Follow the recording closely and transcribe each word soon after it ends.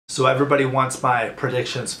So everybody wants my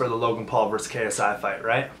predictions for the Logan Paul versus KSI fight,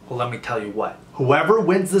 right? Well, let me tell you what. Whoever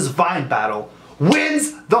wins this Vine battle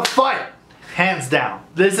wins the fight. Hands down.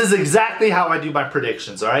 This is exactly how I do my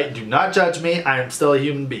predictions, alright? Do not judge me. I am still a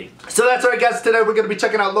human being. So that's right, guys. Today we're going to be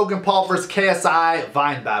checking out Logan Paul versus KSI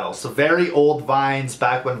Vine battle. So very old Vines,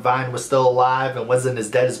 back when Vine was still alive and wasn't as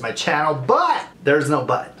dead as my channel. But there's no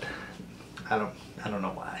but. I don't know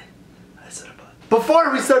why I said a but.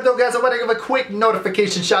 Before we start though, guys, I want to give a quick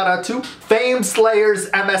notification shout out to Fame Slayers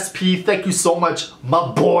MSP. Thank you so much,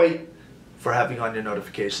 my boy, for having on your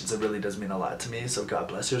notifications. It really does mean a lot to me, so God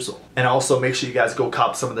bless your soul. And also make sure you guys go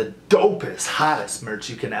cop some of the dopest, hottest merch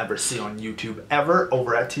you can ever see on YouTube ever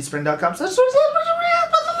over at teespring.com. Sorry,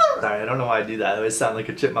 I don't know why I do that. I always sound like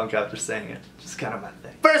a chipmunk after saying it. Just kind of my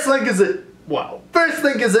thing. First link is in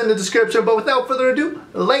the description, but without further ado,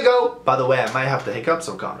 Lego. By the way, I might have to hiccup,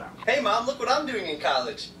 so calm down. Hey mom, look what I'm doing in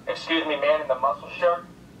college. Excuse me, man, in the muscle shirt?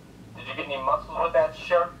 Did you get any muscles with that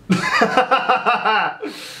shirt?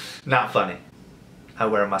 Not funny. I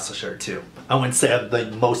wear a muscle shirt too. I wouldn't say I'm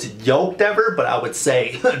the most yoked ever, but I would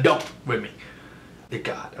say, don't with me.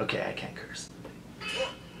 God, okay, I can't curse.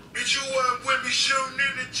 Did you with me shooting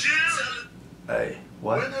in the gym? Hey,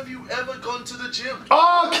 what? When have you ever gone to the gym?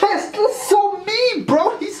 Oh, Kes, that's so mean,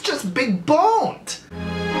 bro. He's just big boned.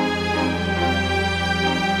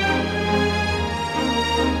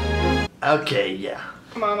 Okay, yeah.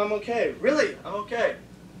 Mom, I'm okay. Really, I'm okay.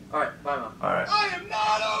 Alright, bye mom. Alright. I am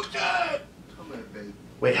not okay! Come here, baby.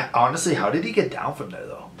 Wait, honestly, how did he get down from there,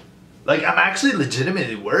 though? Like, I'm actually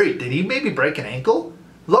legitimately worried. Did he maybe break an ankle?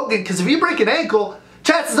 Logan, because if you break an ankle,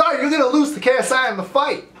 chances are you're going to lose to KSI in the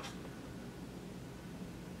fight.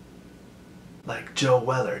 Like Joe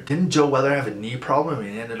Weller. Didn't Joe Weller have a knee problem and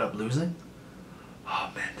he ended up losing? Oh,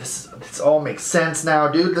 man, this all makes sense now,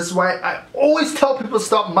 dude. This is why I always tell people to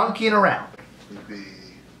stop monkeying around. Baby.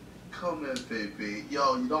 Come here, baby.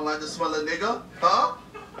 Yo, you don't like the smell of nigga? Huh?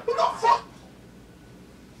 What the fuck?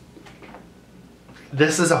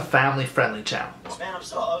 This is a family-friendly channel. Man, I'm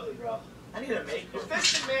so ugly, bro. I need a make. You're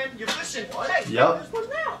fishing, man. You're fishing. What? Hey, Yup. this one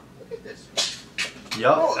now. Look at this.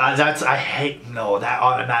 Yup. That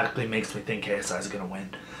automatically makes me think KSI is going to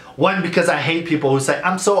win. One, because I hate people who say,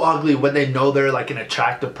 I'm so ugly when they know they're like an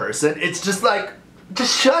attractive person. It's just like,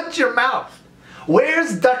 just shut your mouth.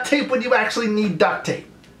 Where's duct tape when you actually need duct tape?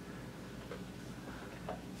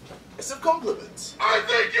 It's a compliment. I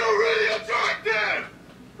think you're really attractive!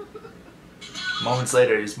 Moments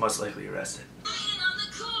later, he's most likely arrested.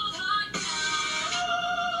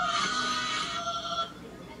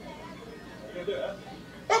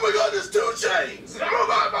 Oh my god, there's 2 chains! Move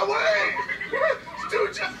out my way! 2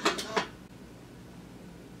 chains!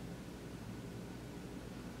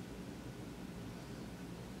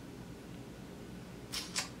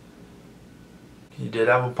 You did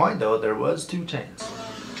have a point though, there was 2 chains.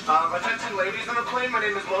 Attention ladies on the plane, my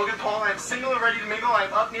name is Logan Paul. I'm single and ready to mingle.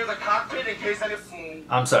 I'm up near the cockpit in case any...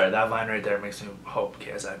 I'm sorry, that line right there makes me hope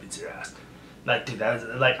KSI beats your ass. Like, dude, that is,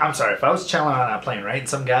 like, I'm sorry, if I was chilling on that plane, right, and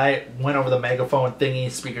some guy went over the megaphone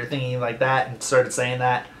thingy, speaker thingy like that, and started saying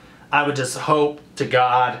that, I would just hope to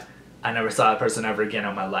God I never saw that person ever again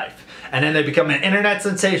in my life. And then they become an internet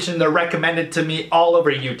sensation, they're recommended to me all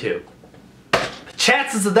over YouTube. The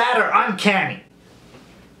chances of that are uncanny.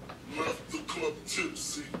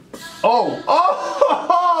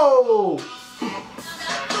 Oh!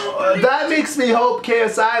 That makes me hope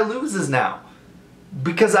KSI loses now.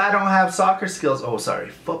 Because I don't have soccer skills,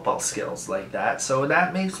 football skills like that. So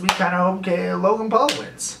that makes me kind of hope Logan Paul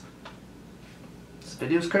wins. This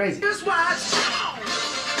video's crazy. Just watch!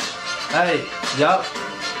 Hey, yup.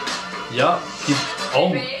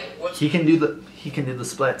 He can do the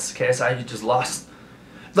splits. KSI, you just lost.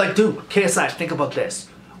 Like, dude, KSI, think about this.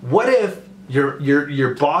 What if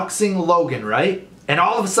you're boxing Logan, right? And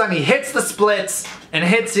all of a sudden he hits the splits and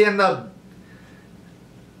hits you in the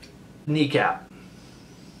kneecap.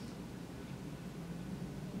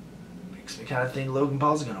 Makes me kind of think Logan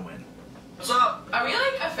Paul's gonna win. So, are we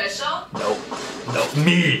like official? Nope.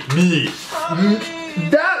 Me.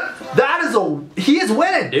 He is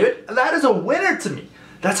winning, dude. That is a winner to me.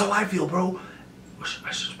 That's how I feel, bro.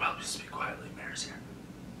 I should probably speak quietly. Mara's here.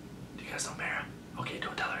 Do you guys know Mara? Okay,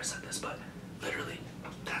 don't tell her I said this, but literally,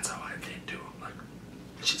 that's how I think too. Like,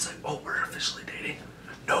 she's like, oh, we're officially dating.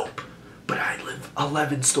 Nope. But I live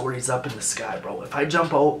 11 stories up in the sky, bro. If I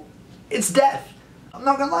jump out, it's death. I'm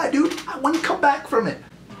not gonna lie, dude. I wouldn't come back from it.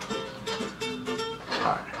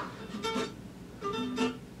 Alright.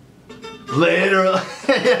 Literally.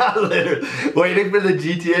 Yeah, literally. Waiting for the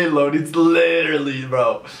GTA load. It's literally,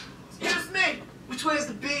 bro. Excuse me! Which way is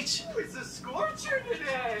the beach? It's a scorcher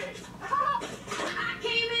today! I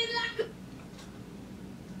came in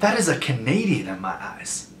That is a Canadian in my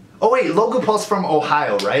eyes. Oh wait, Logan Paul's from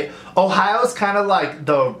Ohio, right? Ohio's kind of like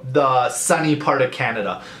the sunny part of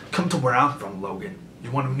Canada. Come to where I'm from, Logan.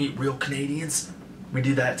 You want to meet real Canadians? We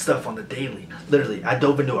do that stuff on the daily. Literally, I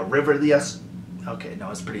dove into a river Okay, no,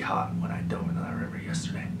 it's pretty hot when I dove into that river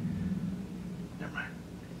yesterday. Never mind.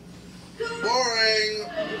 Boring.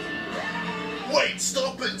 Wait,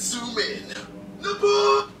 stop and zoom in.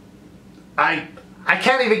 No. I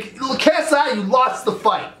can't even. KSI, you lost the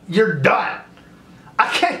fight. You're done. I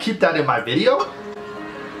can't keep that in my video.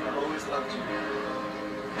 I've always loved you.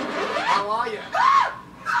 How are you?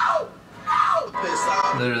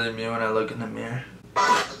 Literally me when I look in the mirror.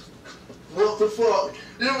 What the fuck?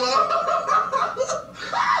 You know?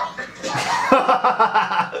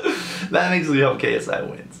 That makes me hope KSI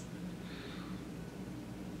wins.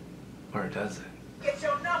 Or does it? Get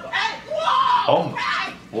your number. Hey, whoa! Oh my.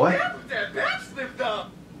 Hey! What? That back slipped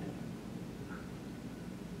up.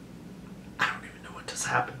 I don't even know what just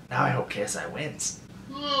happened. Now I hope KSI wins.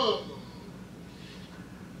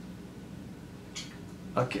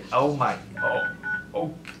 Okay. Oh my.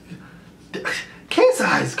 Oh.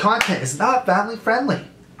 KSI's content is not family friendly.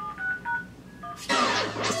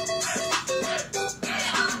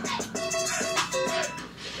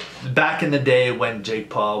 Back in the day when Jake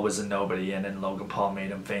Paul was a nobody and then Logan Paul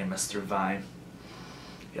made him famous through Vine.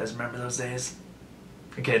 You guys remember those days?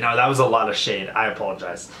 Okay, no, that was a lot of shade. I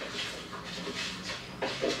apologize.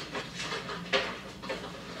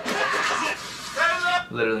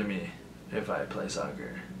 Literally me, if I play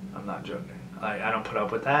soccer. I'm not joking. I don't put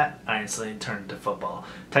up with that. I instantly turn to football.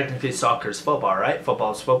 Technically soccer is football, right?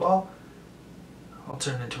 Football is football. I'll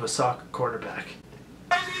turn into a soccer quarterback.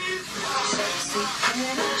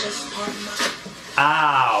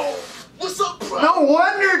 Ow. What's up, bro? No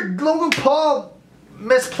wonder Logan Paul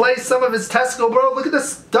misplaced some of his testicle, bro. Look at the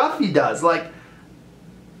stuff he does. Like,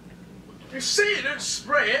 You see it and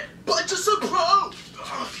spray it, but just a pro.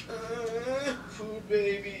 Food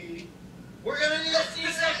baby. We're gonna need a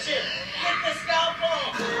C-section. Get the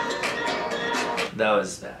scalpel. that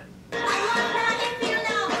was bad.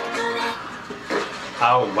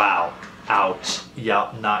 Oh, wow. Ouch.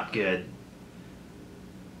 Yup, not good.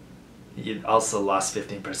 He also lost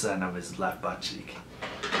 15% of his left butt cheek.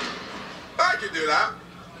 I can do that.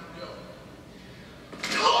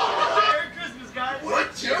 Merry Christmas, guys.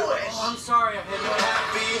 What Jewish? Oh, I'm sorry. I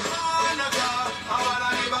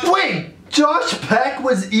had Wait! Josh Peck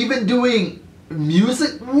was even doing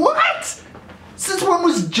music? What? Since when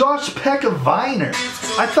was Josh Peck a Viner?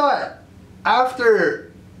 I thought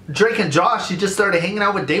after Drake and Josh, he just started hanging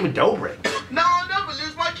out with David Dobrik. Now I'll never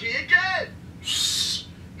lose my key again.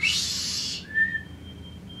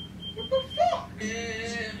 What the fuck?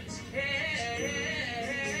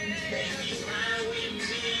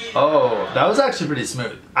 Oh, that was actually pretty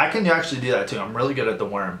smooth. I can actually do that too. I'm really good at the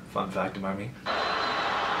worm. Fun fact about me.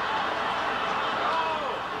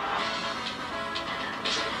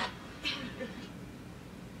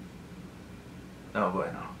 Oh boy,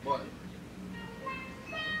 no. What?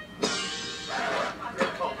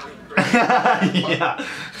 Yeah.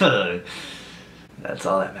 That's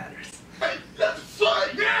all that matters. Hey, let's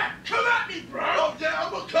fight! Yeah! Come at me, bro! Oh, yeah,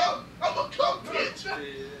 I'm a come, bitch!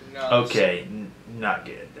 Okay, not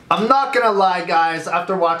good. I'm not gonna lie, guys.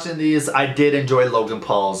 After watching these, I did enjoy Logan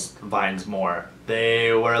Paul's Vines more.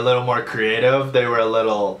 They were a little more creative. They were a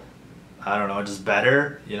little, I don't know, just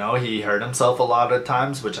better. You know, he hurt himself a lot of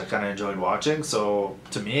times, which I kind of enjoyed watching. So,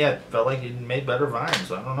 to me, I felt like he made better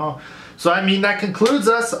Vines. I don't know. So, I mean, that concludes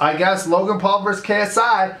us. I guess Logan Paul versus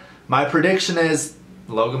KSI. My prediction is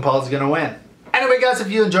Logan Paul's gonna win. Anyway, guys, if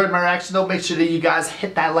you enjoyed my reaction, though, make sure that you guys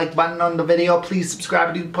hit that like button on the video. Please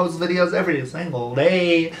subscribe. I do post videos every single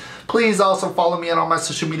day. Please also follow me on all my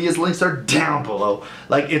social medias. Links are down below,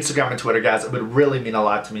 like Instagram and Twitter, guys. It would really mean a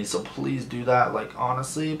lot to me, so please do that. Like,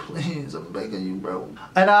 honestly, please, I'm begging you, bro.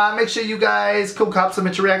 And make sure you guys go cop some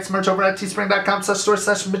Mitchell Reacts merch over at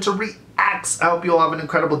teespring.com/store/Mitchell Reacts. I hope you all have an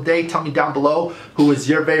incredible day. Tell me down below who is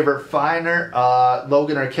your favorite fighter,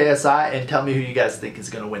 Logan or KSI, and tell me who you guys think is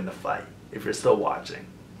going to win the fight if you're still watching.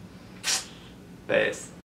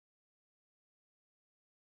 Peace.